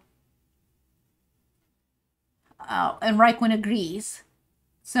 So, and Reichwin agrees.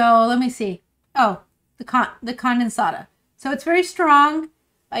 So let me see. Oh, the condensada. So it's very strong.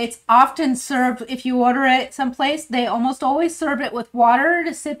 It's often served, if you order it someplace, they almost always serve it with water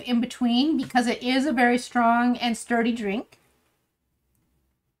to sip in between because it is a very strong and sturdy drink.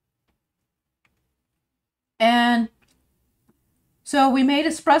 And so we made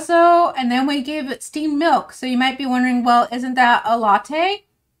espresso and then we gave it steamed milk. So you might be wondering, well, isn't that a latte?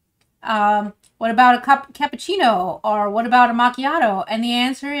 What about a cappuccino, or what about a macchiato? And the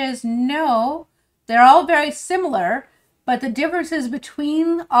answer is no. They're all very similar, but the differences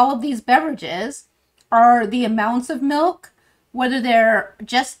between all of these beverages are the amounts of milk, whether they're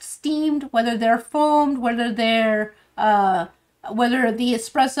just steamed, whether they're foamed, whether they're whether the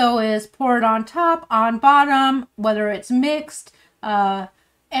espresso is poured on top, on bottom, whether it's mixed, and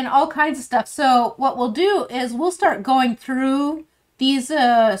all kinds of stuff. So what we'll do is we'll start going through these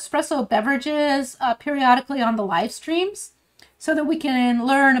espresso beverages periodically on the live streams so that we can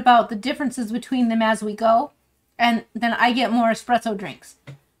learn about the differences between them as we go. And then I get more espresso drinks.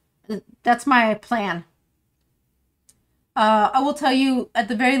 That's my plan. I will tell you at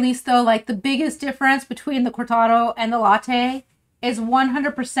the very least though, like the biggest difference between the Cortado and the latte is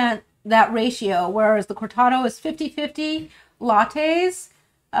 100% that ratio, whereas the Cortado is 50-50. Lattes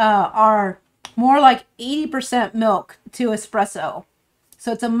are more like 80% milk to espresso.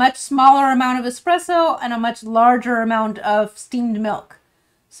 So it's a much smaller amount of espresso and a much larger amount of steamed milk.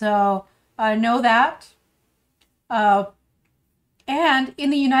 So know that. And in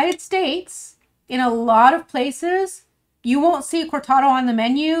the United States, in a lot of places, you won't see Cortado on the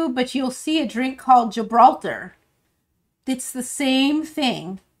menu, but you'll see a drink called Gibraltar. It's the same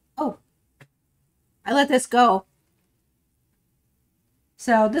thing. Oh, I let this go.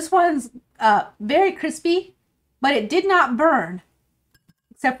 So this one's very crispy, but it did not burn,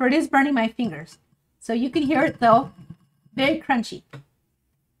 except for it is burning my fingers. So you can hear it though, very crunchy.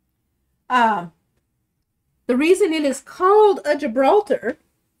 The reason it is called a Gibraltar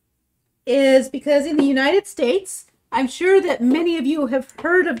is because in the United States, I'm sure that many of you have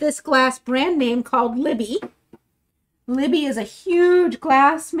heard of this glass brand name called Libby. Libby is a huge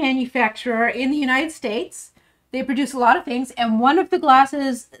glass manufacturer in the United States. They produce a lot of things, and one of the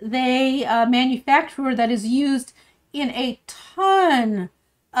glasses they manufacture that is used in a ton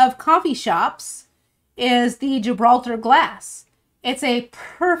of coffee shops is the Gibraltar glass. It's a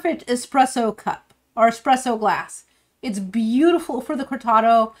perfect espresso cup or espresso glass. It's beautiful for the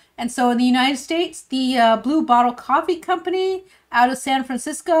Cortado. And so in the United States, the Blue Bottle Coffee Company out of San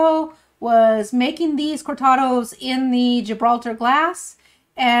Francisco was making these Cortados in the Gibraltar glass.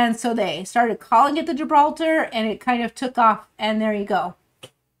 And so they started calling it the Gibraltar, and it kind of took off, and there you go.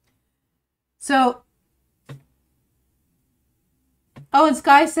 So, oh, and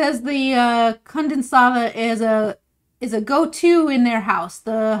Sky says the condensada is a go-to in their house.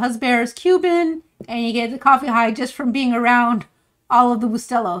 The Husbear is Cuban, and you get the coffee high just from being around all of the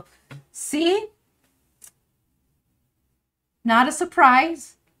Bustelo. See? Not a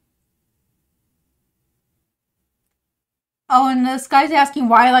surprise. Oh, and this guy's asking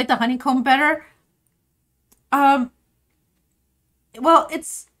why I like the honeycomb better. Well,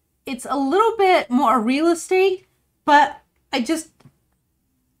 it's a little bit more real estate, but I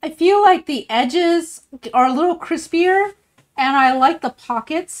feel like the edges are a little crispier, and I like the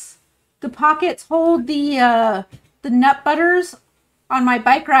pockets. The pockets hold the nut butters on my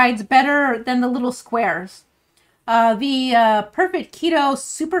bike rides better than the little squares. The Perfect Keto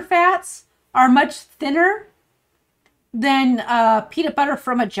Super Fats are much thinner than peanut butter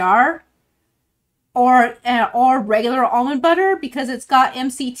from a jar or regular almond butter because it's got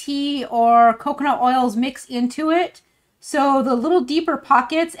MCT or coconut oils mixed into it. So the little deeper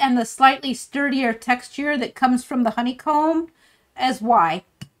pockets and the slightly sturdier texture that comes from the honeycomb is why.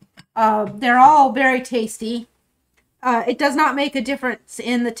 They're all very tasty. It does not make a difference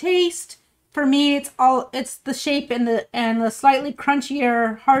in the taste. For me, it's the shape and the slightly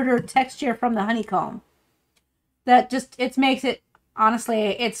crunchier, harder texture from the honeycomb. That just, it makes it,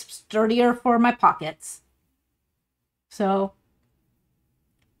 honestly, it's sturdier for my pockets. So,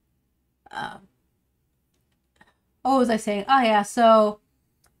 what was I saying? Oh yeah, so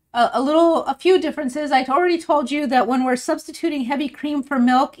a few differences. I already told you that when we're substituting heavy cream for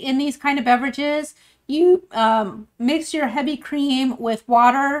milk in these kind of beverages, you mix your heavy cream with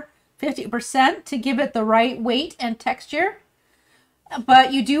water 50% to give it the right weight and texture.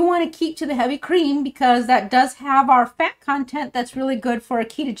 But you do want to keep to the heavy cream because that does have our fat content that's really good for a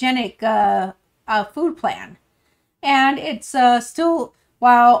ketogenic food plan. And it's still,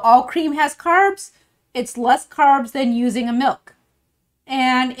 while all cream has carbs, it's less carbs than using a milk.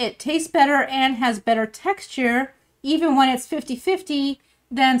 And it tastes better and has better texture even when it's 50-50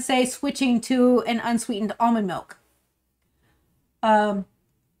 than, say, switching to an unsweetened almond milk.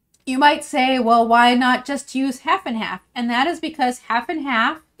 You might say, well, why not just use half and half? And that is because half and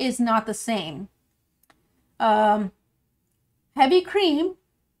half is not the same. Heavy cream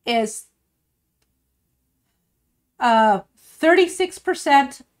is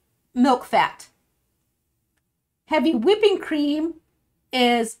 36% milk fat. Heavy whipping cream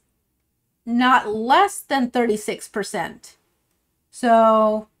is not less than 36%.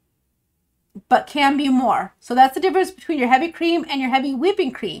 So, but can be more. So that's the difference between your heavy cream and your heavy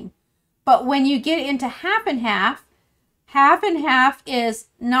whipping cream. But when you get into half and half is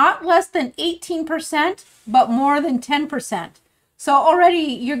not less than 18%, but more than 10%. So already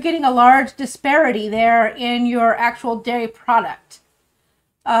you're getting a large disparity there in your actual dairy product.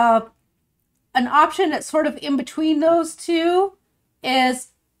 An option that's sort of in between those two is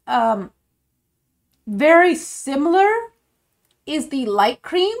very similar is the light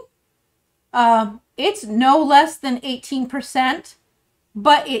cream. It's no less than 18%,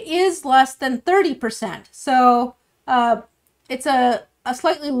 but it is less than 30%. So it's a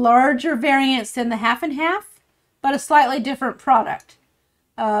slightly larger variance than the half and half, but a slightly different product.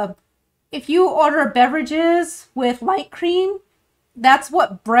 If you order beverages with light cream, that's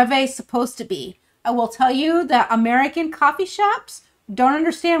what Breve is supposed to be. I will tell you that American coffee shops don't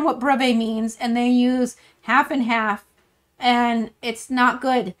understand what Breve means, and they use half and half, and it's not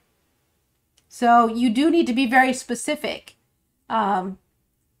good. So you do need to be very specific when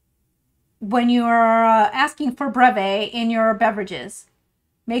you're asking for Breve in your beverages.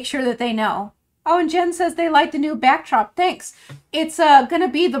 Make sure that they know. Oh, and Jen says they like the new backdrop. Thanks. It's going to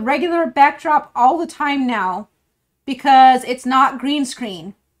be the regular backdrop all the time now because it's not green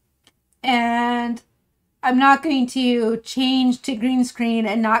screen. And I'm not going to change to green screen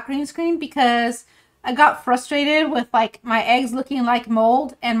and not green screen because I got frustrated with like my eggs looking like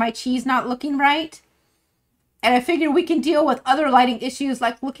mold and my cheese not looking right. And I figured we can deal with other lighting issues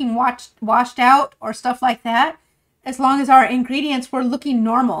like looking washed out or stuff like that as long as our ingredients were looking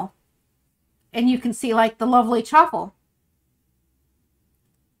normal. And you can see like the lovely chaffle.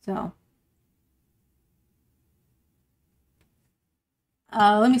 So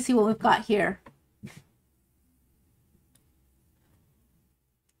let me see what we've got here.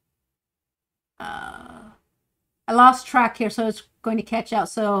 I lost track here, so it's going to catch out.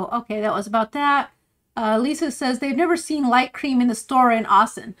 So, okay, that was about that. Lisa says they've never seen light cream in the store in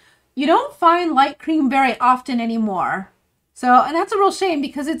Austin. You don't find light cream very often anymore. So, and that's a real shame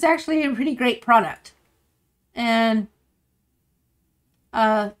because it's actually a pretty great product. And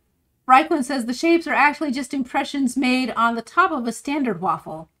Reichman says the shapes are actually just impressions made on the top of a standard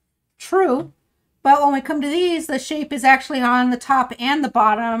waffle. True, but when we come to these, the shape is actually on the top and the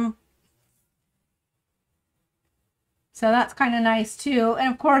bottom. So that's kind of nice too.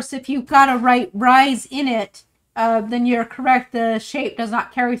 And of course, if you've got a right rise in it, then you're correct. The shape does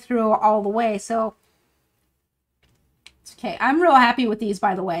not carry through all the way. So it's okay. I'm real happy with these,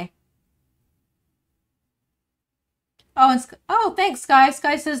 by the way. Oh, and oh, thanks, Sky.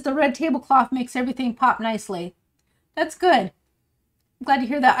 Sky says the red tablecloth makes everything pop nicely. That's good. I'm glad to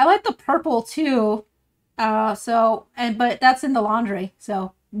hear that. I like the purple too. But that's in the laundry.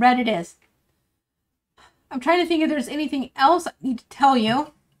 So red it is. I'm trying to think if there's anything else I need to tell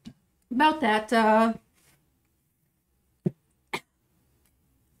you about that.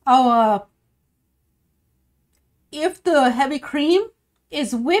 If the heavy cream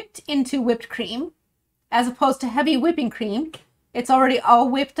is whipped into whipped cream, as opposed to heavy whipping cream, it's already all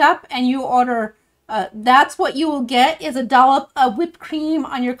whipped up, and you order, that's what you will get is a dollop of whipped cream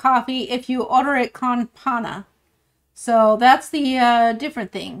on your coffee if you order it con panna. So that's the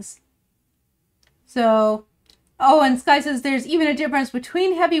different things. So, oh, and Sky says there's even a difference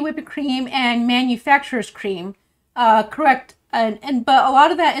between heavy whipping cream and manufacturer's cream. Correct. But a lot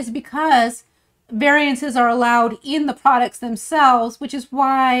of that is because variances are allowed in the products themselves, which is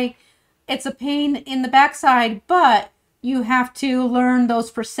why it's a pain in the backside, but you have to learn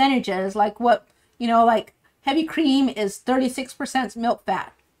those percentages, like what, like heavy cream is 36% milk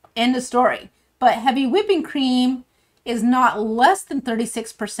fat. End of story. But heavy whipping cream is not less than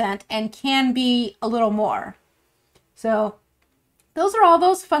 36% and can be a little more. So those are all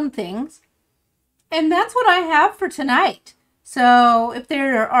those fun things. And that's what I have for tonight. So if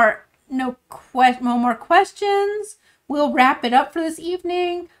there are no more questions, we'll wrap it up for this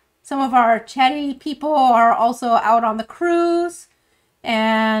evening. Some of our chatty people are also out on the cruise.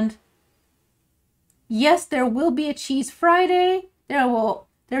 And yes, there will be a Cheese Friday.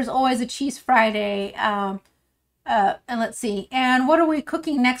 There's always a Cheese Friday. And let's see. And what are we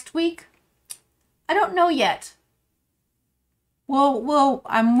cooking next week? I don't know yet.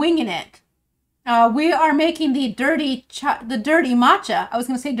 I'm winging it. We are making the dirty matcha. I was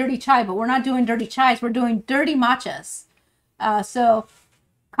going to say dirty chai, but we're not doing dirty chais. We're doing dirty matchas. So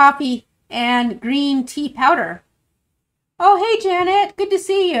coffee and green tea powder. Oh, hey, Janet. Good to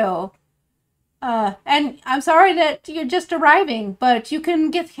see you. And I'm sorry that you're just arriving, but you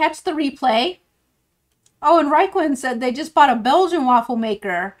can catch the replay. Oh, and Raikkonen said they just bought a Belgian waffle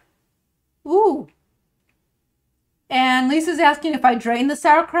maker. Ooh. And Lisa's asking if I drained the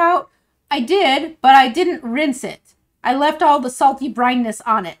sauerkraut. I did, but I didn't rinse it. I left all the salty brininess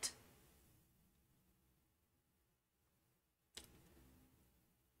on it.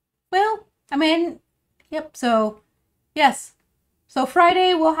 Well, I mean, yep, so, yes. So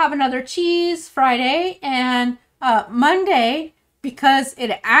Friday, we'll have another cheese Friday. And Monday, because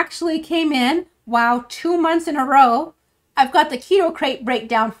it actually came in, wow, 2 months in a row, I've got the keto crate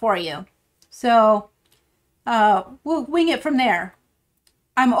breakdown for you. So we'll wing it from there.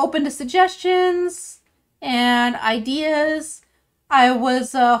 I'm open to suggestions and ideas. I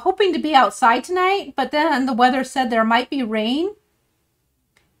was hoping to be outside tonight, but then the weather said there might be rain.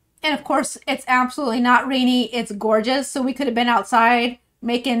 And of course, it's absolutely not rainy. It's gorgeous. So we could have been outside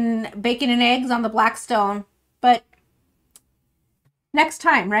making bacon and eggs on the Blackstone. But next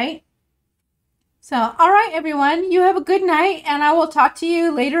time, right? So, all right, everyone. You have a good night, and I will talk to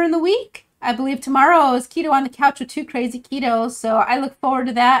you later in the week. I believe tomorrow is Keto on the Couch with Two Crazy Ketos. So I look forward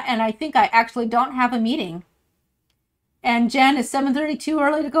to that. And I think I actually don't have a meeting. And Jen, is 7:30 too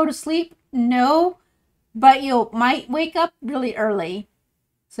early to go to sleep? No, but you might wake up really early.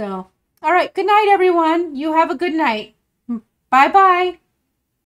 So, all right. Good night, everyone. You have a good night. Bye-bye.